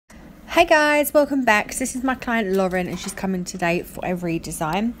Hey guys, welcome back. So this is my client Lauren and she's coming today for a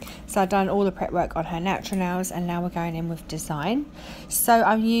redesign. So I've done all the prep work on her natural nails and now we're going in with design. So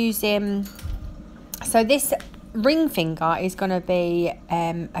I'm using, so this ring finger is going to be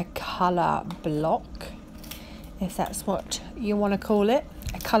a colour block, if that's what you want to call it,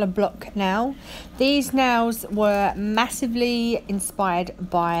 a colour block nail. These nails were massively inspired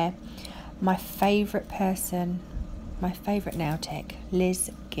by my favourite person, my favourite nail tech, Liz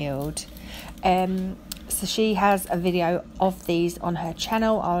Guild. So she has a video of these on her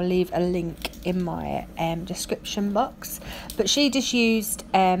channel. I'll leave a link in my description box. But she just used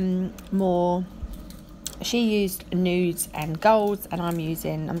she used nudes and golds, and I'm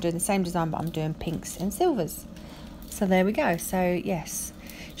doing the same design, but I'm doing pinks and silvers. So there we go. So yes,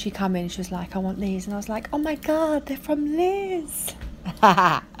 she come in, she was like, I want these, and I was like, oh my god, they're from Liz.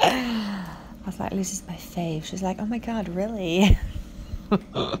 I was like, Liz is my fave. She's like, oh my god, really?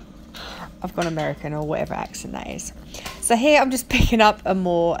 I've gone American or whatever accent that is. So here I'm just picking up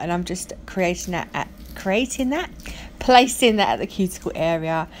Amor and I'm just placing that at the cuticle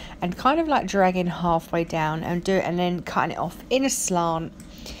area and kind of like dragging halfway down and then cutting it off in a slant.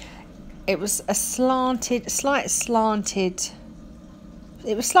 It was a slightly slanted,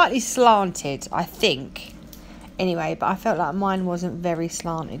 I think. Anyway, but I felt like mine wasn't very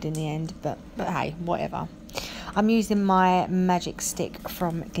slanted in the end, but hey, whatever. I'm using my magic stick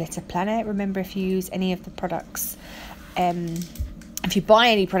from Glitter Planet. Remember, if you use any of the products, if you buy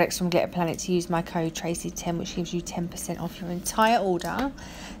any products from Glitter Planet, to use my code Tracy10, which gives you 10% off your entire order.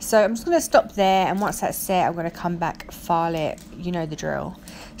 So I'm just going to stop there, and once that's set, I'm going to come back, file it, you know the drill.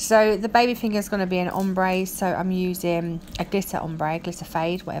 So the baby finger is going to be an ombre, so I'm using a glitter ombre, glitter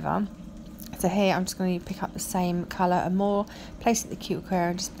fade, whatever. So here I'm just going to pick up the same colour and more, place it at the cuticle area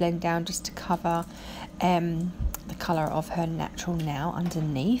and just blend down just to cover the colour of her natural nail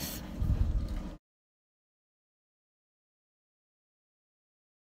underneath.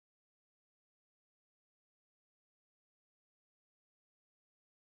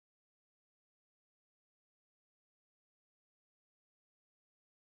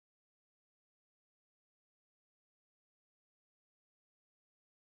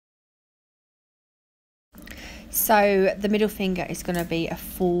 So the middle finger is going to be a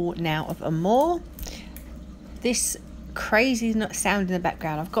full nail of Amor. This crazy sound in the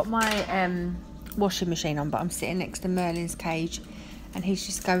background. I've got my washing machine on, but I'm sitting next to Merlin's cage and he's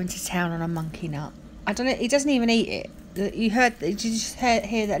just going to town on a monkey nut. I don't know, he doesn't even eat it. Did you just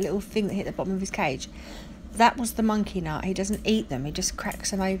hear that little thing that hit the bottom of his cage? That was the monkey nut. He doesn't eat them, he just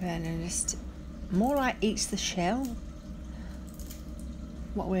cracks them open and just more like eats the shell.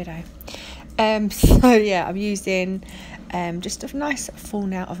 What a weirdo. So yeah, I'm using just a nice full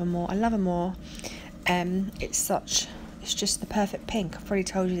nail of Amor. I love Amor. It's just the perfect pink. I've probably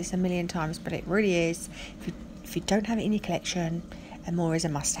told you this a million times, but it really is. If you don't have it in your collection, Amor is a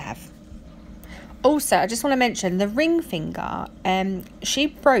must-have. Also, I just want to mention the ring finger. She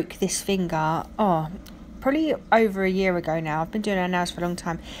broke this finger, probably over a year ago now. I've been doing her nails for a long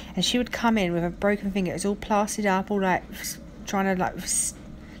time, and she would come in with a broken finger. It was all plastered up, all like trying to like,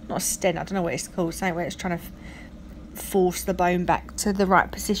 not a stent, I don't know what it's called, something where it's trying to force the bone back to the right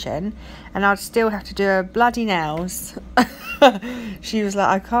position, and I'd still have to do her bloody nails. She was like,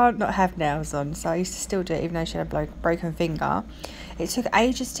 I can't not have nails on, so I used to still do it even though she had a broken finger. It took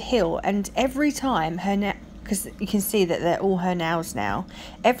ages to heal, and every time her nail, because you can see that they're all her nails now,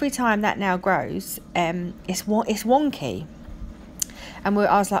 every time that nail grows, it's wonky. And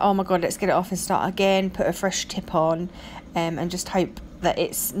I was like, oh my god, let's get it off and start again, put a fresh tip on, and just hope that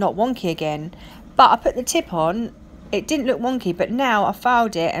it's not wonky again. But I put the tip on, it didn't look wonky, but now I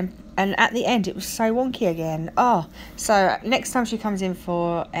filed it and at the end it was so wonky again. So next time she comes in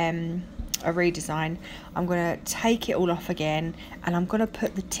for a redesign, I'm going to take it all off again and I'm going to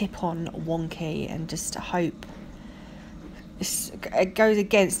put the tip on wonky and just hope it goes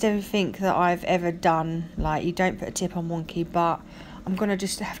against everything that I've ever done. Like, you don't put a tip on wonky, but I'm going to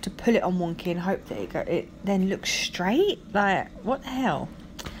just have to pull it on wonky and hope that it then looks straight. Like, what the hell?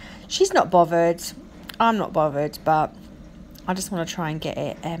 She's not bothered. I'm not bothered, but I just want to try and get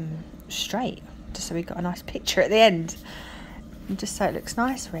it straight, just so we got a nice picture at the end. And just so it looks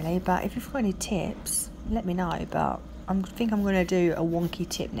nice, really. But if you've got any tips, let me know. But I think I'm going to do a wonky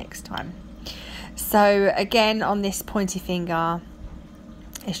tip next time. So again, on this pointy finger,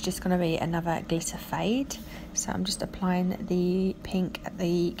 it's just going to be another glitter fade. So I'm just applying the pink at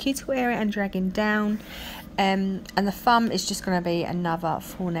the cuticle area and dragging down, and the thumb is just going to be another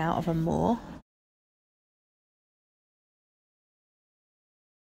full nail of Amor.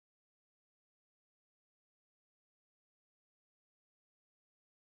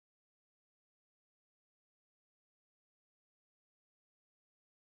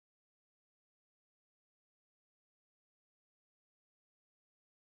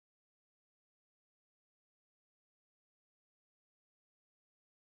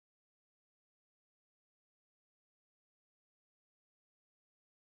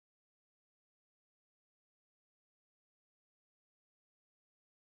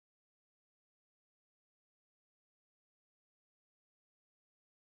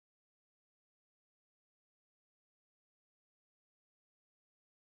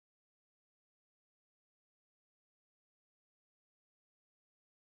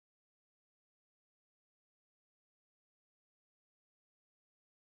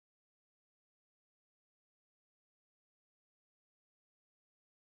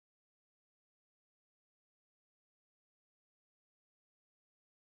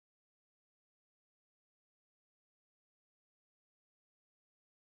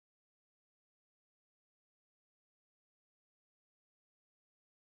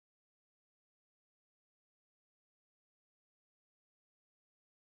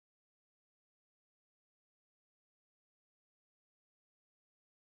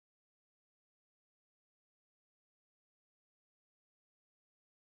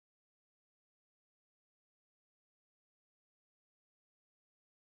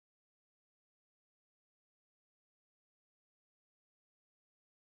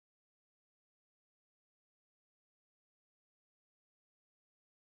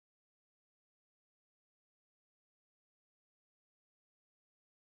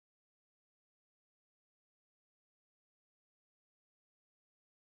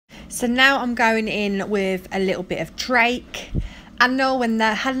 So now I'm going in with a little bit of Drake. I know when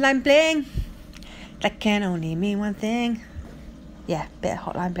the Hotline bling, that can only mean one thing. Yeah, bit of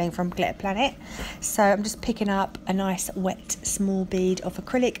Hotline bling from Glitter Planet. So I'm just picking up a nice wet small bead of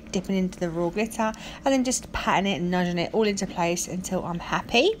acrylic, dipping into the raw glitter, and then just patting it and nudging it all into place until I'm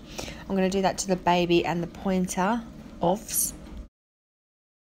happy. I'm going to do that to the baby and the pointer offs.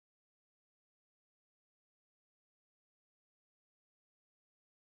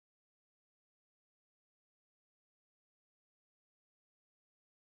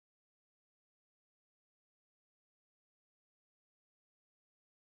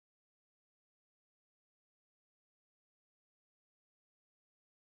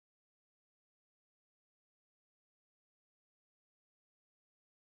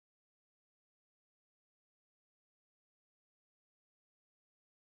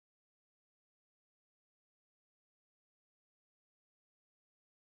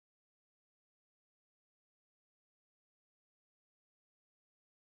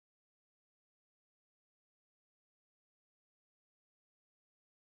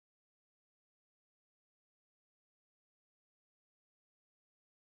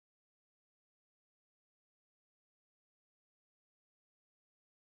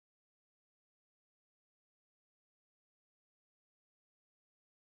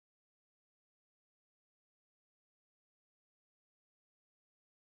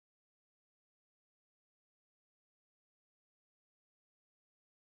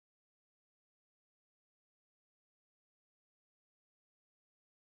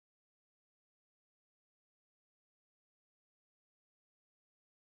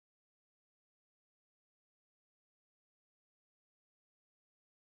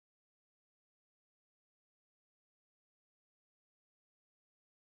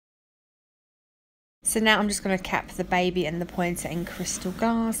 So now I'm just going to cap the baby and the pointer in crystal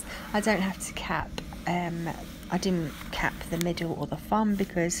glass. I don't have to cap, I didn't cap the middle or the thumb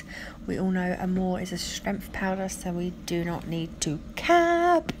because we all know Amor is a strength powder, so we do not need to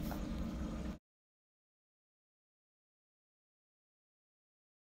cap.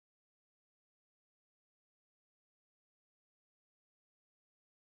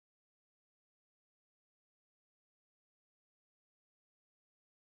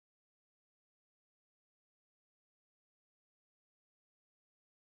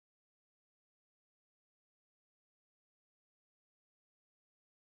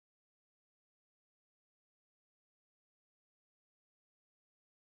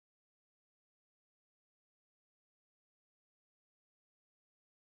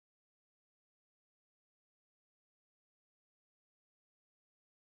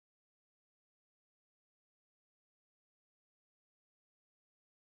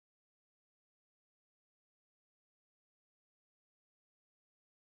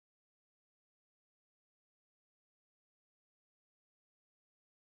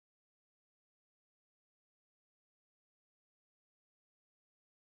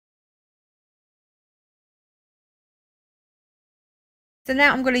 So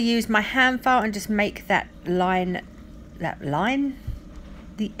now I'm going to use my hand file and just make the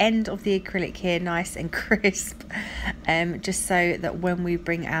end of the acrylic here nice and crisp, just so that when we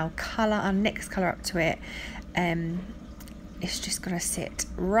bring our next colour up to it, it's just going to sit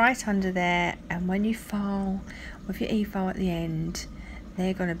right under there, and when you file with your e-file at the end,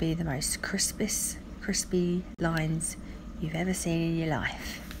 they're going to be the most crispy lines you've ever seen in your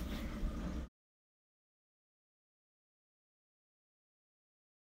life.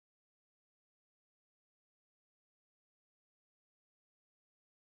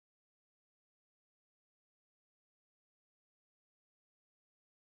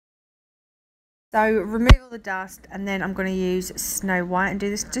 So remove all the dust, and then I'm going to use Snow White and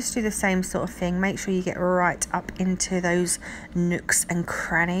just do the same sort of thing. Make sure you get right up into those nooks and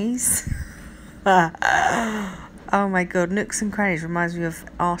crannies. Oh my god, nooks and crannies reminds me of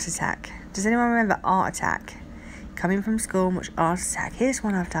Art Attack. Does anyone remember Art Attack? Coming from school and watch Art Attack. Here's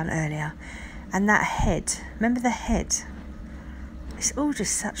one I've done earlier. And that head, remember the head? It's all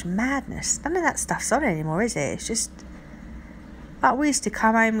just such madness. None of that stuff's on anymore, is it? It's just... But we used to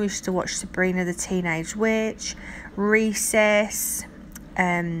come home, we used to watch Sabrina the Teenage Witch, Recess,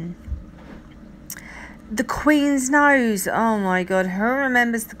 The Queen's Nose. Oh my god, who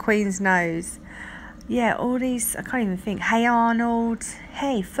remembers The Queen's Nose? Yeah, all these, I can't even think. Hey Arnold,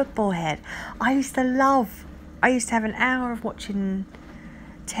 hey Football Head. I used to have an hour of watching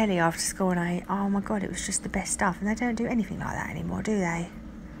telly after school, and oh my god, it was just the best stuff. And they don't do anything like that anymore, do they?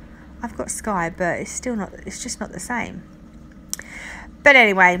 I've got Sky, but it's just not the same. But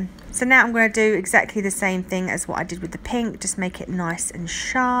anyway, so now I'm going to do exactly the same thing as what I did with the pink, just make it nice and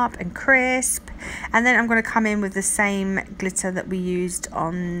sharp and crisp. And then I'm going to come in with the same glitter that we used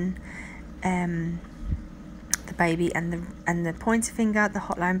on the baby and the pointer finger, the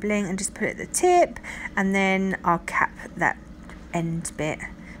Hotline bling, and just put it at the tip, and then I'll cap that end bit,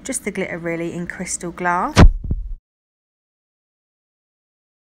 just the glitter really, in crystal glass.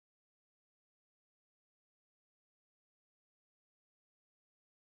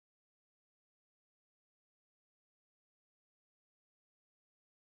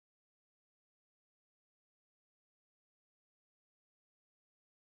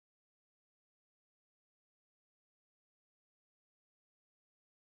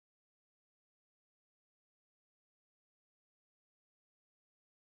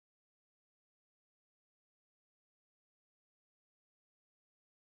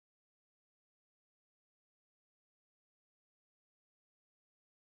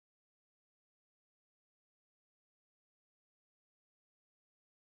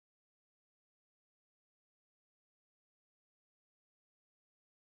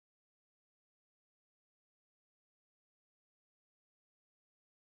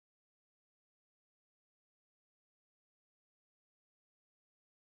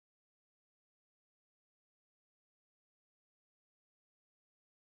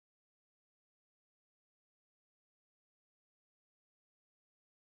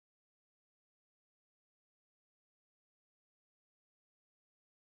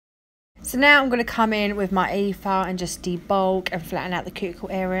 So now I'm going to come in with my Efile and just debulk and flatten out the cuticle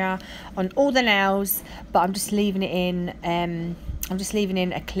area on all the nails, but I'm just leaving it in. I'm just leaving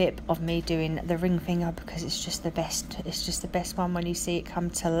in a clip of me doing the ring finger because it's just the best. It's just the best one when you see it come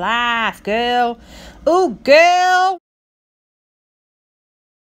to life, girl. Oh, girl.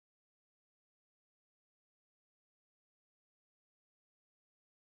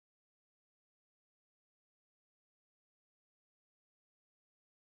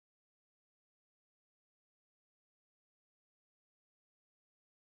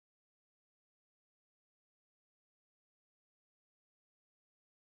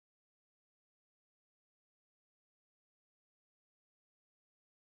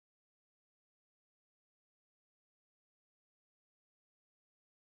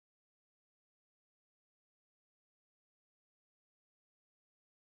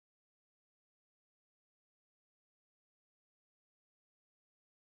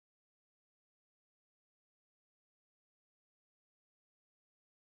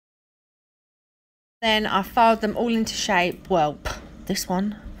 Then I filed them all into shape. Well, this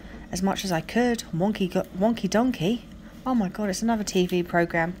one, as much as I could. Wonky Donkey. Oh my God, it's another TV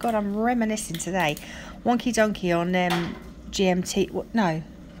program. God, I'm reminiscing today. Wonky Donkey on GMT. What? No.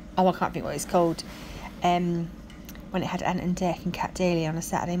 Oh, I can't think what it's called. When it had Ant and Dec and Cat Dealey on a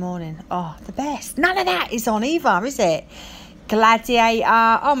Saturday morning. Oh, the best. None of that is on either, is it?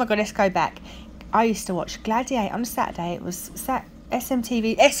 Gladiator. Oh my God, let's go back. I used to watch Gladiator on a Saturday. It was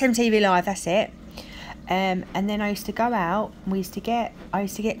SMTV Live. That's it. And then I used to go out. I used to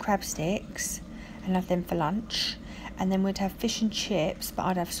get crab sticks and have them for lunch. And then we'd have fish and chips, but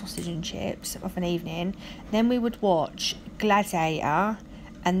I'd have sausage and chips of an evening. Then we would watch Gladiator,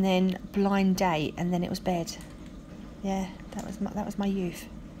 and then Blind Date, and then it was bed. Yeah, that was my youth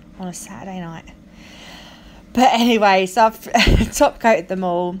on a Saturday night. But anyway, so I've top coated them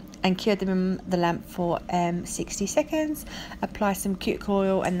all and cured them in the lamp for 60 seconds. Apply some cuticle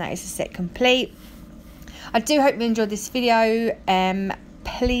oil, and that is the set complete. I do hope you enjoyed this video.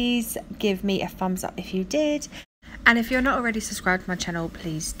 Please give me a thumbs up if you did. And if you're not already subscribed to my channel,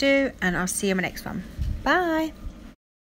 please do. And I'll see you in my next one. Bye.